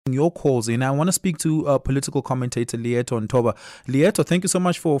your calls in. I want to speak to political commentator Leeto Ntoba. Leeto, thank you so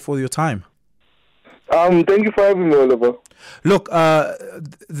much for your time. Thank you for having me, Oliver. Look,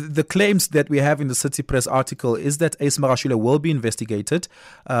 the claims that we have in the City Press article is that Ace Magashule will be investigated.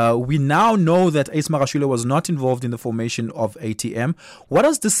 We now know that Ace Magashule was not involved in the formation of ATM. What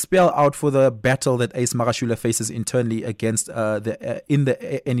does this spell out for the battle that Ace Magashule faces internally against in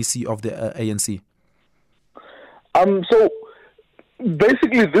the NEC of the ANC? So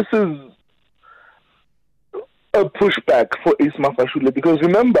basically, this is a pushback for Ace Magashule because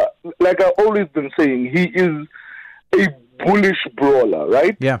remember, like I've always been saying, he is a bullish brawler,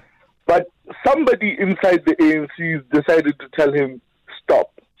 right? Yeah. But somebody inside the ANC decided to tell him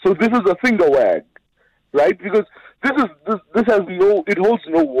stop. So this is a finger wag, right? Because this holds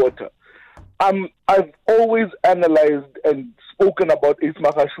no water. I've always analyzed and spoken about Ace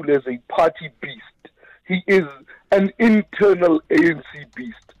Magashule as a party beast. He is an internal ANC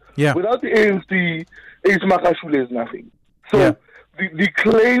beast. Yeah. Without the ANC, Ace Magashule is nothing. So the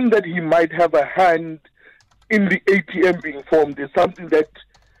claim that he might have a hand in the ATM being formed is something that,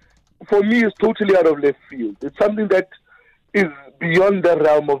 for me, is totally out of left field. It's something that is beyond the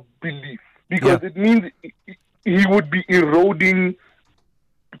realm of belief because it means he would be eroding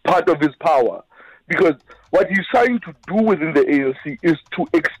part of his power. Because what he's trying to do within the ANC is to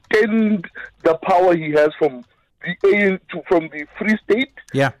extend the power he has from the Free State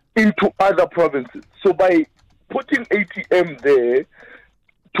into other provinces. So by putting ATM there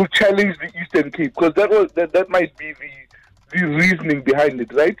to challenge the Eastern Cape, because that might be the reasoning behind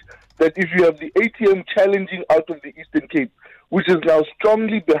it, right? That if you have the ATM challenging out of the Eastern Cape, which is now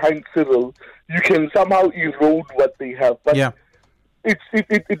strongly behind Cyril, you can somehow erode what they have. But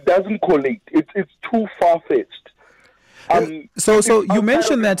it doesn't collate. It's too far-fetched. So you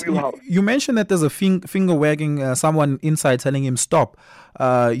mentioned that there's a finger wagging someone inside telling him stop.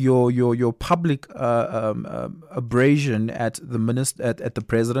 Your public abrasion at the minister at the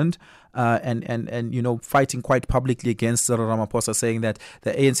president and fighting quite publicly against Cyril Ramaphosa, saying that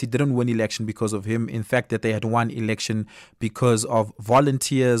the ANC didn't win election because of him. In fact, that they had won election because of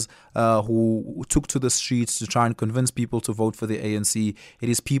volunteers who took to the streets to try and convince people to vote for the ANC. It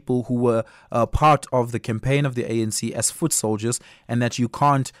is people who were part of the campaign of the ANC as foot soldiers, and that you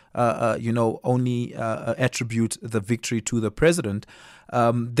can't only attribute the victory to the president.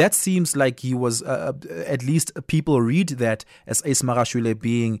 That seems like he was, at least people read that as Ace Magashule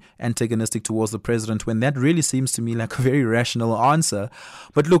being antagonistic towards the president, when that really seems to me like a very rational answer.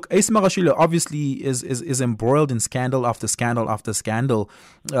 But look, Ace Magashule obviously is embroiled in scandal after scandal after scandal.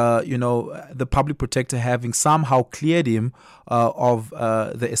 The public protector having somehow cleared him of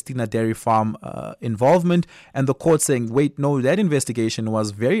the Estina Dairy Farm involvement, and the court saying, wait, no, that investigation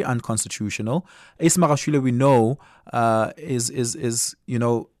was very unconstitutional. Ace Magashule, we know, is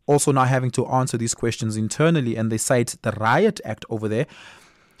also now having to answer these questions internally, and they cite the Riot Act over there.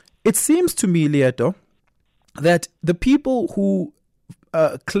 It seems to me, Leeto, that the people who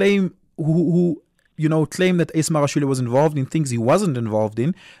claim that Ace Magashule was involved in things he wasn't involved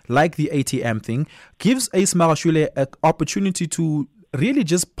in, like the ATM thing, gives Ace Magashule an opportunity to really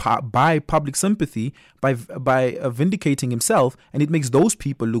just buy public sympathy by vindicating himself, and it makes those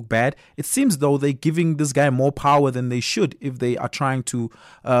people look bad. It seems though they're giving this guy more power than they should if they are trying to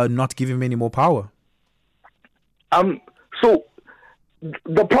not give him any more power. So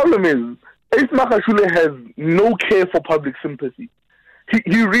the problem is Ace Magashule has no care for public sympathy.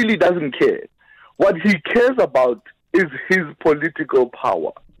 He really doesn't care. What he cares about is his political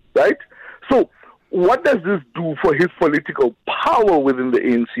power, right? So what does this do for his political power within the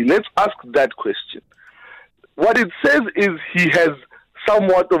ANC? Let's ask that question. What it says is he has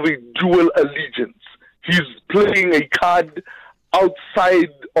somewhat of a dual allegiance. He's playing a card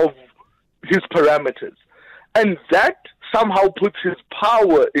outside of his parameters. And that somehow puts his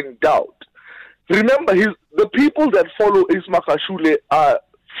power in doubt. Remember, the people that follow Ace Magashule are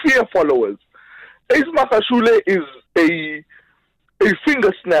fear followers. Ace Magashule is a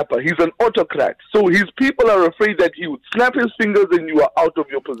finger snapper. He's an autocrat. So his people are afraid that he would snap his fingers and you are out of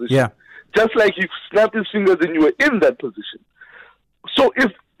your position. Yeah. Just like he snapped his fingers and you were in that position. So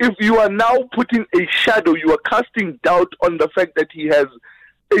if you are now putting a shadow, you are casting doubt on the fact that he has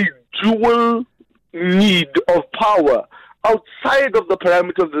a dual need of power outside of the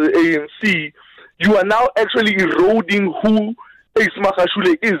parameters of the ANC, you are now actually eroding who Ace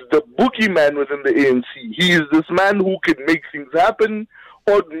Magashule is, the boogeyman within the ANC. He is this man who can make things happen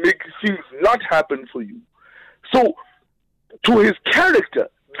or make things not happen for you. So, to his character,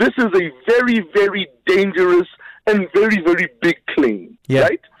 this is a very, very dangerous and very, very big claim,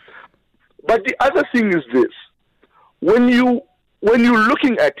 right? But the other thing is this. When you when you're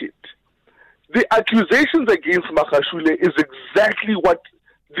looking at it, the accusations against Magashule is exactly what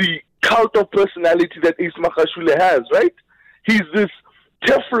the cult of personality that Ace Magashule has, right? He's this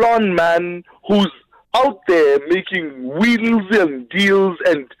Teflon man who's out there making wheels and deals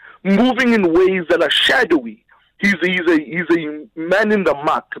and moving in ways that are shadowy. He's a man in the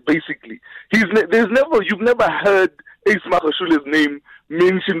muck, basically. You've never heard Ace Magashule's name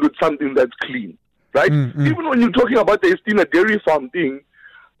mentioned with something that's clean, right? Mm-hmm. Even when you're talking about the Estina Dairy Farm thing,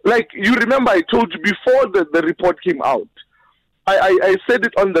 like, you remember I told you before the report came out, I said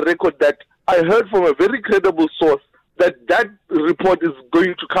it on the record that I heard from a very credible source that report is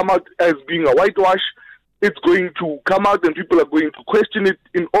going to come out as being a whitewash. It's going to come out and people are going to question it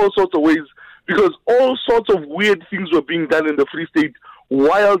in all sorts of ways, because all sorts of weird things were being done in the Free State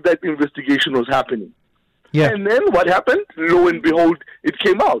while that investigation was happening. Yeah. And then what happened? Lo and behold, it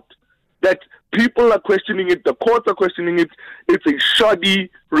came out that people are questioning it, the courts are questioning it. It's a shoddy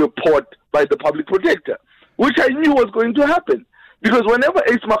report by the public protector, which I knew was going to happen. Because whenever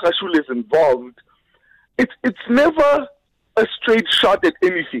Ace Magashule is involved, it's never a straight shot at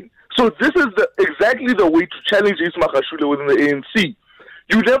anything. So this is exactly the way to challenge Ace Magashule within the ANC.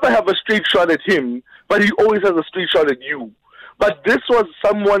 You never have a straight shot at him, but he always has a straight shot at you. But this was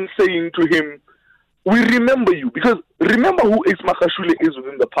someone saying to him, we remember you. Because remember who Ace Magashule is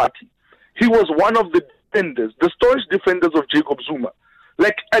within the party. He was one of the defenders, the staunch defenders of Jacob Zuma.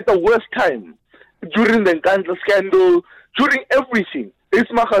 Like, at the worst time, during the Nkandla scandal, during everything, Ace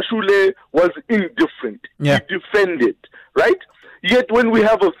Magashule was indifferent. Yeah. He defended, right? Yet when we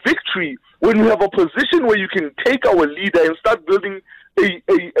have a victory, when we have a position where you can take our leader and start building a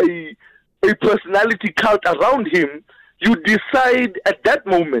personality cult around him, you decide at that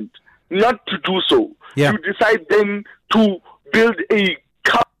moment not to do so. Yeah. You decide then to build a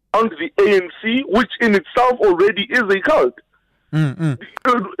cult around the ANC, which in itself already is a cult. Mm-hmm.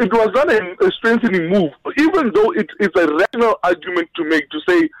 It was not a strengthening move, even though it is a rational argument to make, to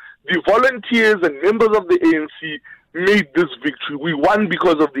say the volunteers and members of the ANC made this victory. We won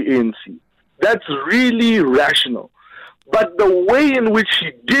because of the ANC. That's really rational. But the way in which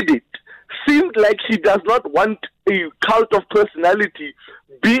he did it seemed like he does not want a cult of personality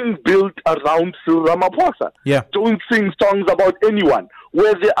being built around Cyril Ramaphosa. Yeah. Don't sing songs about anyone.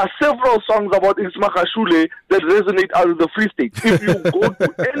 Where there are several songs about Ace Magashule that resonate out of the Free State. If you go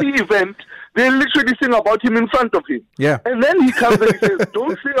to any event, they literally sing about him in front of him. Yeah. And then he comes and he says,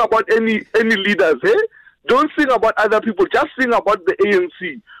 don't sing about any leaders, eh? Don't sing about other people, just sing about the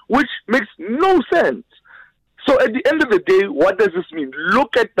ANC, which makes no sense. So at the end of the day, what does this mean?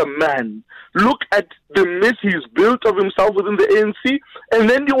 Look at the man. Look at the myth he's built of himself within the ANC, and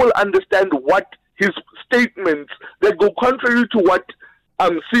then you will understand what his statements that go contrary to what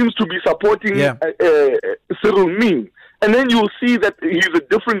seems to be supporting Cyril mean. And then you'll see that he's a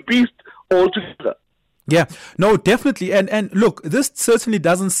different beast altogether. Yeah, no, definitely. And look, this certainly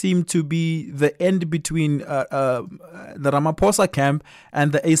doesn't seem to be the end between the Ramaphosa camp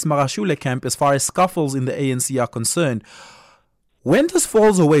and the Ace Magashule camp as far as scuffles in the ANC are concerned. When this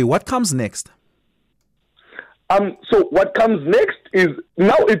falls away, what comes next? So what comes next is,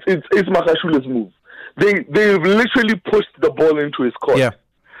 now it's Ace Magashule's move. They've literally pushed the ball into his court. Yeah.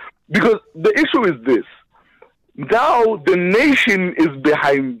 Because the issue is this. Now the nation is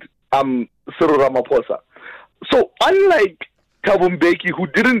behind Cyril Ramaphosa. So unlike Thabo Mbeki, who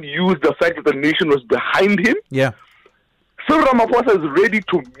didn't use the fact that the nation was behind him, Cyril Ramaphosa is ready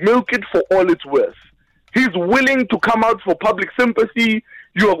to milk it for all it's worth. He's willing to come out for public sympathy.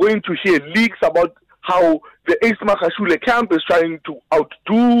 You are going to hear leaks about how the Ace Magashule camp is trying to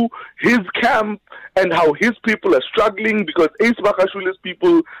outdo his camp and how his people are struggling because Ace Magashule's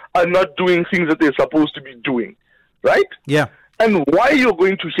people are not doing things that they're supposed to be doing. Right? Yeah. And why you're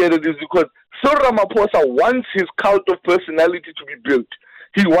going to hear that is because Cyril Ramaphosa wants his cult of personality to be built.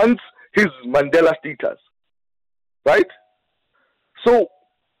 He wants his Mandela status. Right? So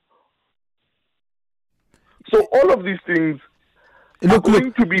all of these things are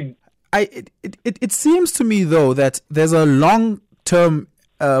going to be... It seems to me, though, that there's a long-term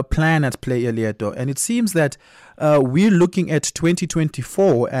plan at play, Leeto, and it seems that we're looking at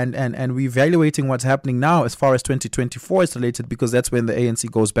 2024 and we're evaluating what's happening now as far as 2024 is related, because that's when the ANC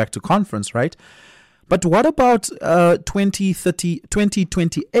goes back to conference, right? But what about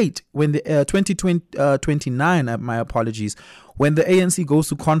 2028, when the 2029, my apologies, when the ANC goes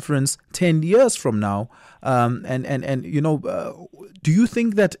to conference 10 years from now? And you know, do you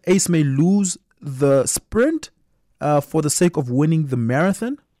think that Ace may lose the sprint for the sake of winning the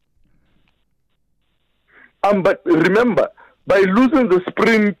marathon? But remember, by losing the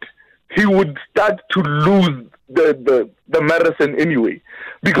sprint, he would start to lose the marathon anyway.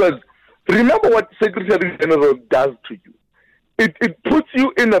 Because remember what Secretary General does to you. It puts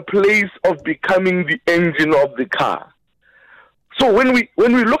you in a place of becoming the engine of the car. So when we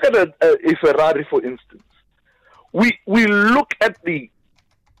look at a Ferrari, for instance, we look at the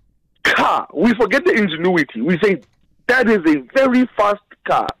car. We forget the ingenuity. We say that is a very fast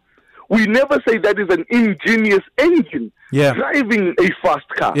car. We never say that is an ingenious engine driving a fast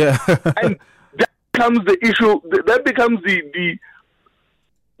car. Yeah. And that becomes the issue. That becomes the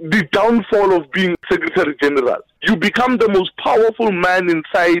downfall of being Secretary General. You become the most powerful man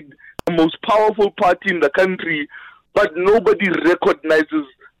inside the most powerful party in the country, but nobody recognizes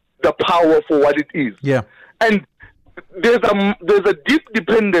the power for what it is. Yeah. And there's a deep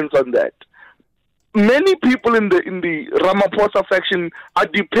dependence on that. Many people in the Ramaphosa faction are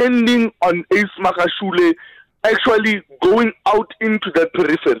depending on Ace Magashule actually going out into the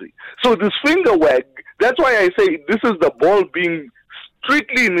periphery. So this finger wag, that's why I say this is the ball being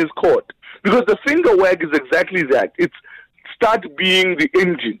strictly in his court. Because the finger wag is exactly that. It's start being the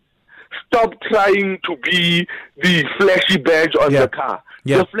engine. Stop trying to be the flashy badge on the car.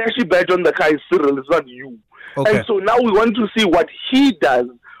 Yeah. The flashy badge on the car is Cyril, it's not you. Okay. And so now we want to see what he does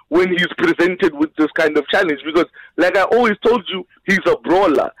when he's presented with this kind of challenge. Because, like I always told you, he's a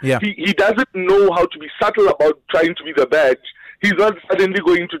brawler. Yeah. He doesn't know how to be subtle about trying to be the badge. He's not suddenly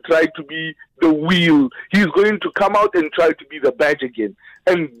going to try to be the wheel. He's going to come out and try to be the badge again.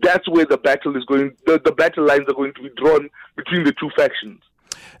 And that's where the battle is going. The battle lines are going to be drawn between the two factions.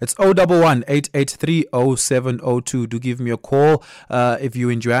 It's 011-883-0702. Do give me a call. If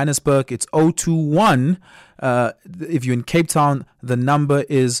you're in Johannesburg, it's 021. If you're in Cape Town, the number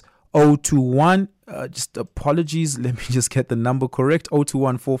is 021. Just apologies. Let me just get the number correct.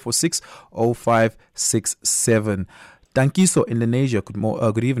 021-446-0567. Tankiso in Lenasia.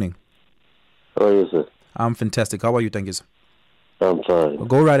 Good evening. How are you, sir? I'm fantastic. How are you, Tankiso? I'm fine.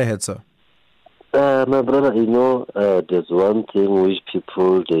 Go right ahead, sir. My brother, there's one thing which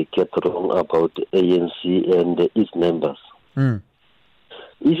people, they get wrong about the ANC and its members. Mm.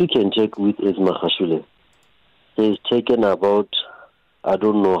 If you can check with Magashule, he's taken about, I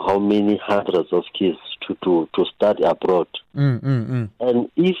don't know how many hundreds of kids to study abroad. And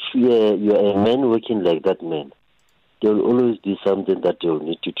if you're a man working like that man, there will always be something that they will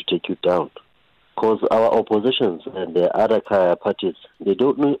need to take you down. Because our oppositions and the other parties, they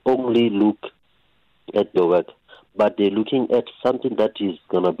don't only look at your work, but they're looking at something that is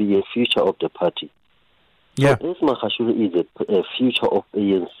going to be a future of the party. Yeah. So Magashule is a future of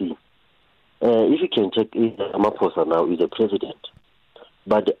ANC. If you can check, Ramaphosa now is a president,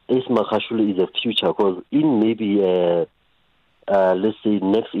 but Magashule is a future because in maybe, let's say,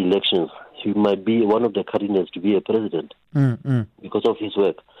 next elections, he might be one of the candidates to be a president because of his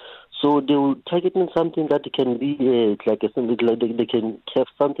work. So they will target something that can be like they can have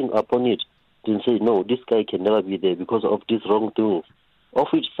something upon it. Then say, no, this guy can never be there because of these wrong doings, of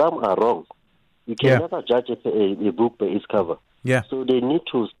which some are wrong. You can never judge a book by its cover. Yeah. So they need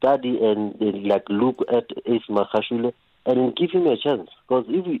to study and look at Ace Magashule and give him a chance. Because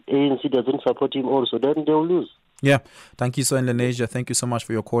if ANC doesn't support him also, then they'll lose. Yeah. Thank you, so Indonesia. Thank you so much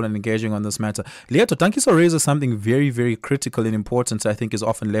for your call and engaging on this matter. Leeto, thank you so raises something very, very critical and important, I think is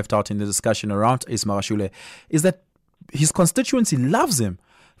often left out in the discussion around Ace Magashule, is that his constituency loves him.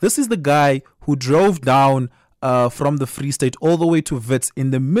 This is the guy who drove down from the Free State all the way to Wits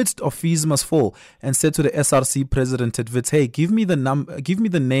in the midst of Fees Must Fall and said to the SRC president at Wits, hey, give me the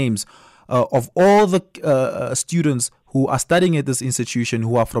names of all the students who are studying at this institution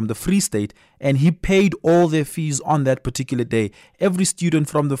who are from the Free State, and he paid all their fees on that particular day. Every student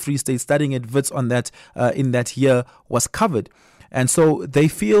from the Free State studying at Wits on that in that year was covered. And so they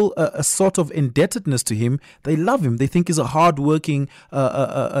feel a sort of indebtedness to him. They love him. They think he's a hardworking,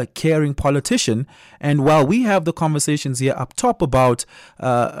 caring politician. And while we have the conversations here up top about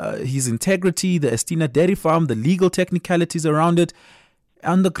his integrity, the Estina Dairy Farm, the legal technicalities around it,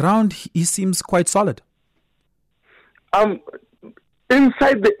 on the ground, he seems quite solid.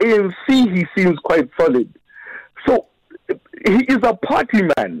 Inside the ANC, he seems quite solid. So he is a party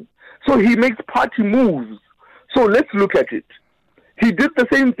man. So he makes party moves. So let's look at it. He did the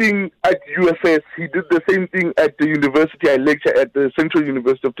same thing at UFS. He did the same thing at the university. I lecture at the Central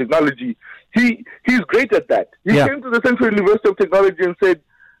University of Technology. He's great at that. He came to the Central University of Technology and said,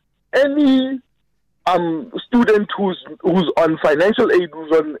 any student who's on financial aid,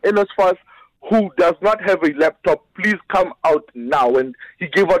 who's on NSFAS, who does not have a laptop, please come out now. And he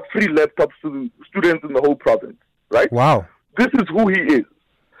gave out free laptops to the students in the whole province. Right? Wow. This is who he is.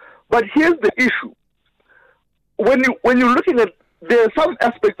 But here's the issue. When you're looking at, there are some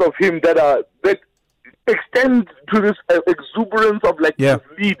aspects of him that extend to this exuberance of like this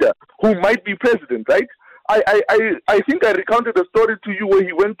leader who might be president, right? I think I recounted a story to you where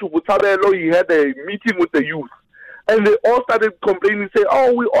he went to Butabelo, he had a meeting with the youth, and they all started complaining, saying,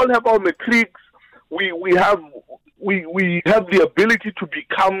 "Oh, we all have our matrics, we have the ability to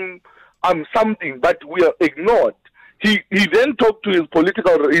become something, but we are ignored." He then talked to his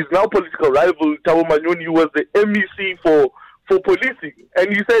now political rival, Thabo Manyoni, who was the MEC for policing, and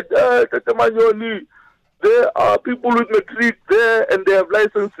he said, Tata Manyoni, there are people with matric there and they have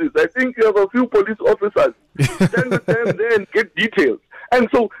licenses. I think you have a few police officers. Stand with them there and get details. And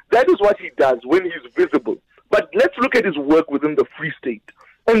so that is what he does when he's visible. But let's look at his work within the Free State.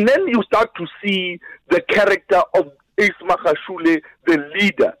 And then you start to see the character of Ace Magashule, the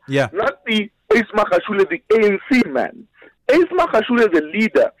leader. Yeah. Not the Ace Magashule, the ANC man. Ace Magashule, the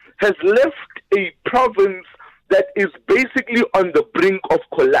leader, has left a province that is basically on the brink of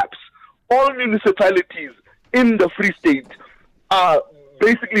collapse. All municipalities in the Free State are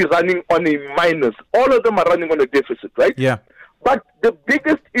basically running on a minus. All of them are running on a deficit, right? Yeah. But the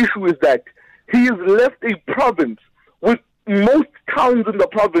biggest issue is that he has left a province with most towns in the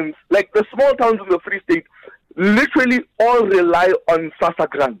province, like the small towns in the Free State, literally all rely on SASSA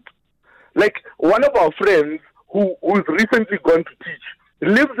grant. Like one of our friends who's recently gone to teach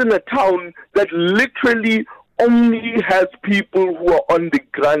lives in a town that literally only has people who are on the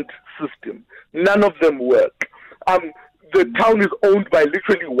grant system. None of them work. The town is owned by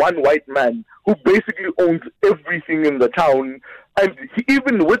literally one white man who basically owns everything in the town. And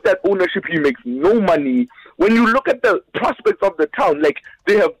even with that ownership, he makes no money. When you look at the prospects of the town, like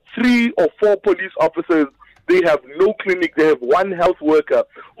they have 3 or 4 police officers, they have no clinic, they have one health worker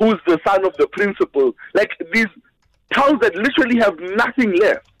who's the son of the principal. Like these towns that literally have nothing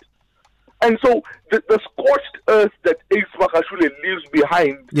left. And so the scorched earth that Ace Magashule leaves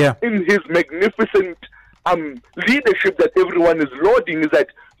behind in his magnificent leadership that everyone is lauding is that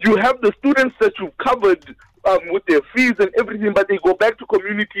you have the students that you've covered with their fees and everything, but they go back to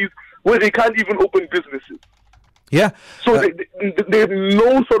communities where they can't even open businesses. Yeah. So they have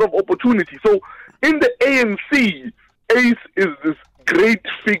no sort of opportunity. So in the ANC, Ace is this great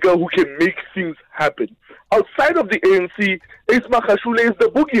figure who can make things happen. Outside of the ANC, Ace Magashule is the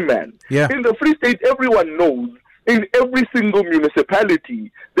boogeyman. Yeah. In the Free State, everyone knows in every single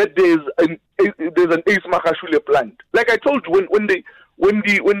municipality that there's an Ace Magashule plant. Like I told you, when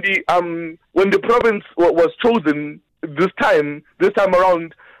the province was chosen this time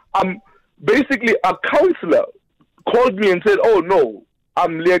around, basically a councillor called me and said, "Oh no,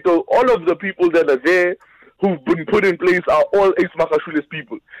 Leeto, all of the people that are there who've been put in place are all Ace Magashule's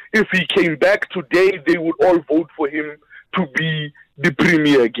people. If he came back today, they would all vote for him to be the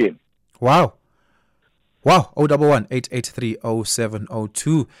premier again." Wow.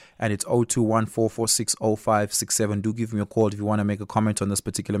 011-883-0702 and it's 0214460567. Do give me a call if you want to make a comment on this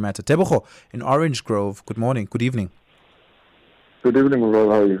particular matter. Tebogo in Orange Grove, good morning, good evening. Good evening, Rob.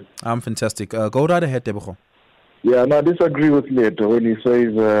 How are you? I'm fantastic. Go right ahead, Tebogo. Yeah, no, I disagree with Leeto when he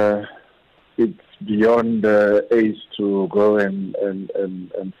says it's beyond Ace to go and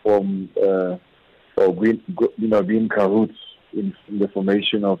form or be in cahoots in the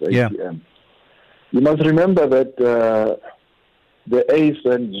formation of ATM. Yeah. You must remember that the Ace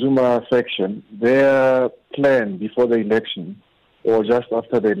and Zuma faction, their plan before the election, or just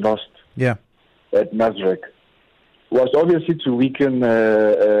after they lost at Nasrec, was obviously to weaken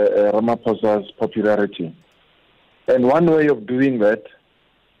Ramaphosa's popularity. And one way of doing that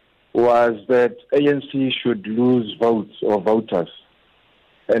was that ANC should lose votes or voters.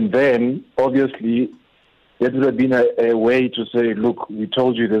 And then, obviously, there would have been a way to say, look, we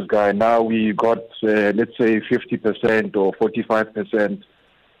told you this guy, now we got, let's say, 50% or 45%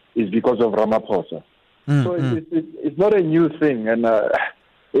 is because of Ramaphosa. So it's not a new thing, and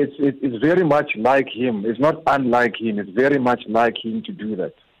it's very much like him. It's not unlike him. It's very much like him to do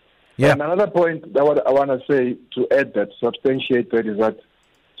that. Yeah. And another point that I want to say to add that, substantiate that, is that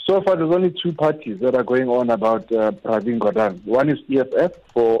so far there's only 2 parties that are going on about Pravin Gordhan. One is EFF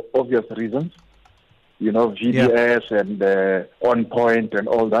for obvious reasons. VDS and On Point and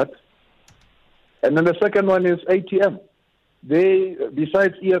all that. And then the second one is ATM. They,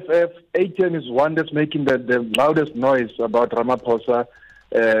 besides EFF, ATM is one that's making the loudest noise about Ramaphosa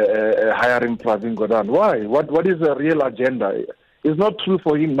hiring Pravin Gordhan. Why? What is the real agenda? It's not true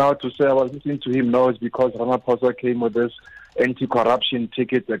for him now to say, I was listening to him now, it's because Ramaphosa came with this anti-corruption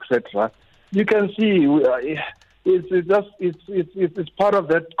ticket, etc. You can see it's part of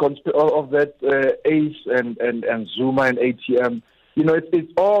that Ace and Zuma and ATM.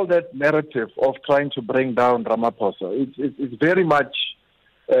 It's all that narrative of trying to bring down Ramaphosa. It's very much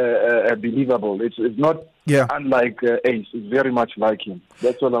believable. It's not unlike Ace. It's very much like him.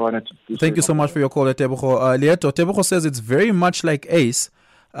 That's all I wanted to say. Thank you so much for your call, Tebogo. Leeto says it's very much like Ace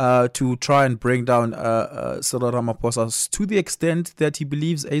to try and bring down Cyril Ramaphosa to the extent that he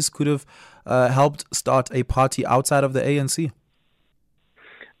believes Ace could have helped start a party outside of the ANC.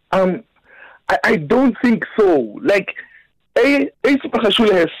 I don't think so. Like, Ace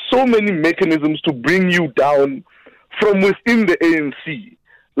Magashule has so many mechanisms to bring you down from within the ANC.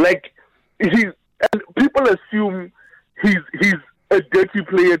 Like, and people assume he's a dirty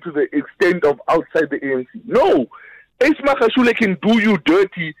player to the extent of outside the ANC. No, Ace Magashule can do you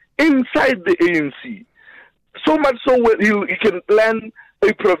dirty inside the ANC. So much so he can plan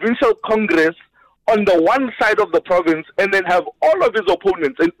a provincial congress on the one side of the province and then have all of his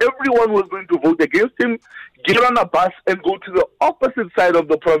opponents and everyone was going to vote against him, get on a bus and go to the opposite side of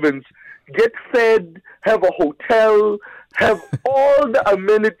the province, get fed, have a hotel, have all the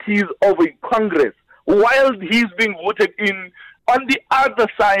amenities of a congress while he's being voted in on the other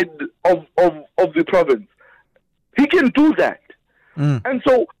side of the province. He can do that. And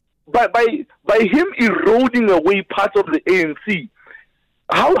so by him eroding away parts of the ANC,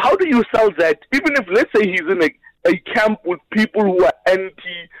 how do you sell that? Even if, let's say, he's in a camp with people who are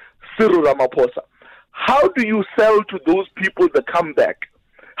anti-Cyril Ramaphosa, how do you sell to those people the comeback?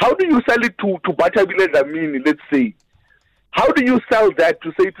 How do you sell it to Batabile Dlamini, let's say? How do you sell that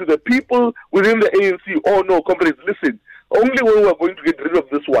to say to the people within the ANC, oh no, comrades, listen, only way we're going to get rid of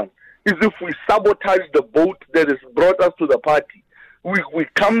this one is if we sabotage the boat that has brought us to the party. We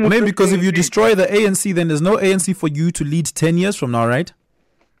come with maybe because if you destroy the ANC, then there's no ANC for you to lead 10 years from now, right?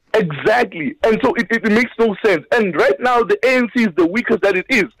 Exactly. And so it makes no sense. And right now, the ANC is the weakest that it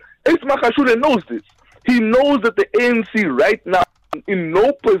is. Ace Magashule knows this. He knows that the ANC right now is in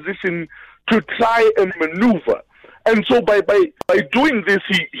no position to try and maneuver. And so by doing this,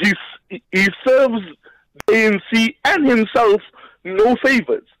 he serves the ANC and himself no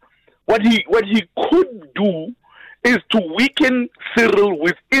favors. What he could do is to weaken Cyril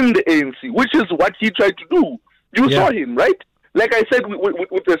within the ANC, which is what he tried to do. You saw him, right? Like I said,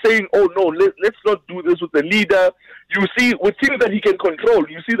 with the saying, oh no, let's not do this with the leader. You see, with things that he can control,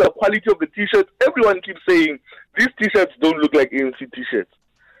 you see the quality of the T-shirts. Everyone keeps saying, these T-shirts don't look like ANC T-shirts.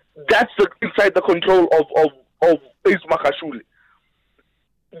 That's inside the control of Ace Magashule.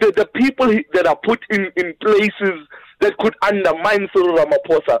 The people that are put in places that could undermine Cyril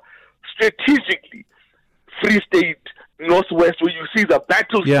Ramaphosa strategically, Free State, Northwest, where you see the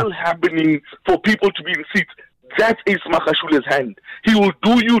battle still happening for people to be in seats, that's Ace Magashule's hand. He will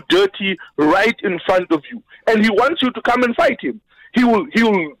do you dirty right in front of you. And he wants you to come and fight him. He will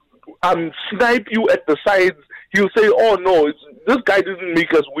snipe you at the sides. He'll say, oh no, this guy didn't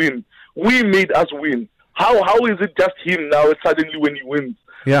make us win. We made us win. How is it just him now suddenly when he wins?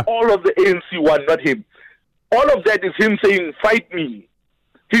 Yeah. All of the ANC won, not him. All of that is him saying, fight me.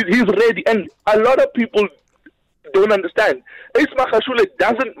 He's ready. And a lot of people don't understand. Ace Magashule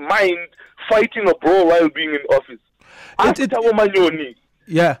doesn't mind fighting a brawl while being in office.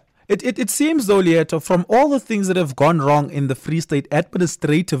 It seems though, Leeto, from all the things that have gone wrong in the Free State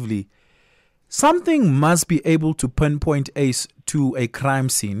administratively, something must be able to pinpoint Ace to a crime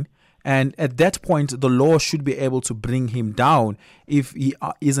scene. And at that point, the law should be able to bring him down if he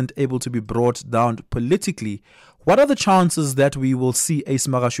isn't able to be brought down politically. What are the chances that we will see Ace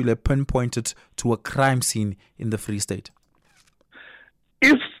Magashule pinpointed to a crime scene in the Free State?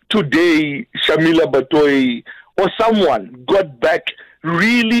 If today Shamila Batoy or someone got back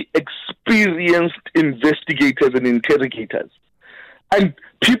really experienced investigators and interrogators and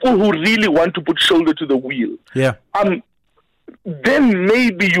people who really want to put shoulder to the wheel, then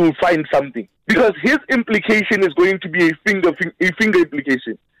maybe you'll find something. Because his implication is going to be a finger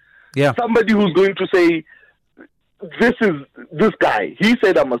implication. Yeah. Somebody who's going to say, this guy, he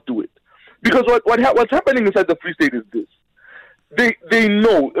said I must do it. Because what's happening inside the Free State is this. They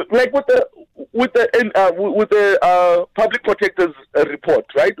know, like with the public protector's report,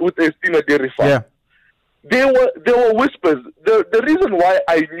 right? With the Estima Dairy Farm. Yeah. There were whispers. The reason why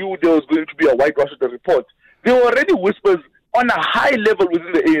I knew there was going to be a whitewash of the report, there were already whispers on a high level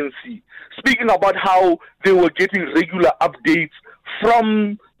within the ANC, speaking about how they were getting regular updates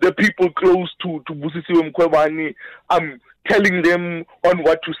from the people close to Busisiwe Mkhwebane, telling them on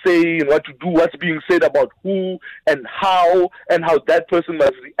what to say and what to do, what's being said about who and how that person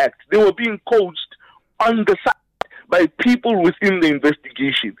must react. They were being coached on the side by people within the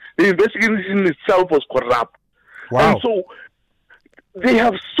investigation. The investigation itself was corrupt. Wow. And so they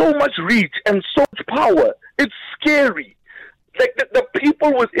have so much reach and so much power. It's scary. Like the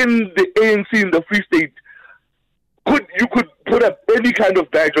people within the ANC in the Free State, you could put up any kind of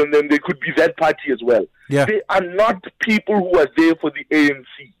badge on them. They could be that party as well. Yeah. They are not people who are there for the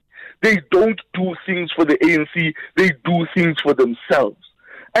ANC. They don't do things for the ANC. They do things for themselves.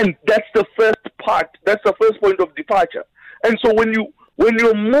 And that's the first part. That's the first point of departure. And so when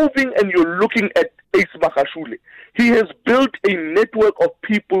you're moving and you're looking at Ace Magashule, he has built a network of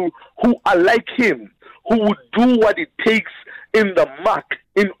people who are like him, who would do what it takes in the muck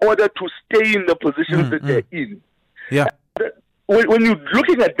in order to stay in the positions that they're in. Yeah. When you're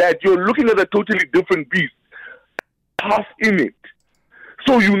looking at that, you're looking at a totally different beast, half in it.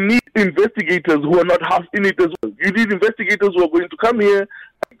 So you need investigators who are not half in it as well. You need investigators who are going to come here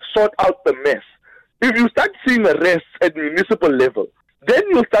and sort out the mess. If you start seeing arrests at municipal level, then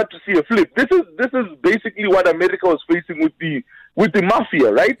you'll start to see a flip. This is basically what America was facing with the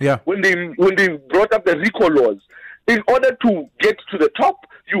mafia, right? Yeah. When they brought up the RICO laws. In order to get to the top,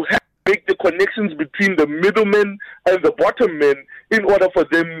 you have to make the connections between the middlemen and the bottom men in order for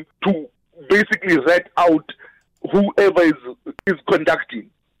them to basically rat out whoever is conducting.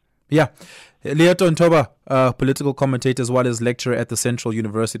 Yeah. Leeto Briggar, political commentator as well as lecturer at the Central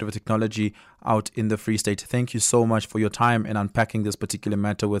University of Technology out in the Free State. Thank you so much for your time and unpacking this particular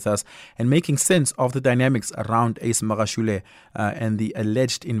matter with us and making sense of the dynamics around Ace Magashule and the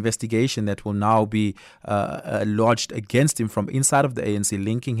alleged investigation that will now be lodged against him from inside of the ANC,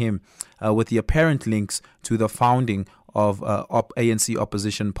 linking him with the apparent links to the founding of ANC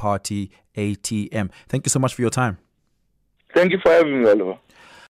opposition party ATM. Thank you so much for your time. Thank you for having me, Oliver.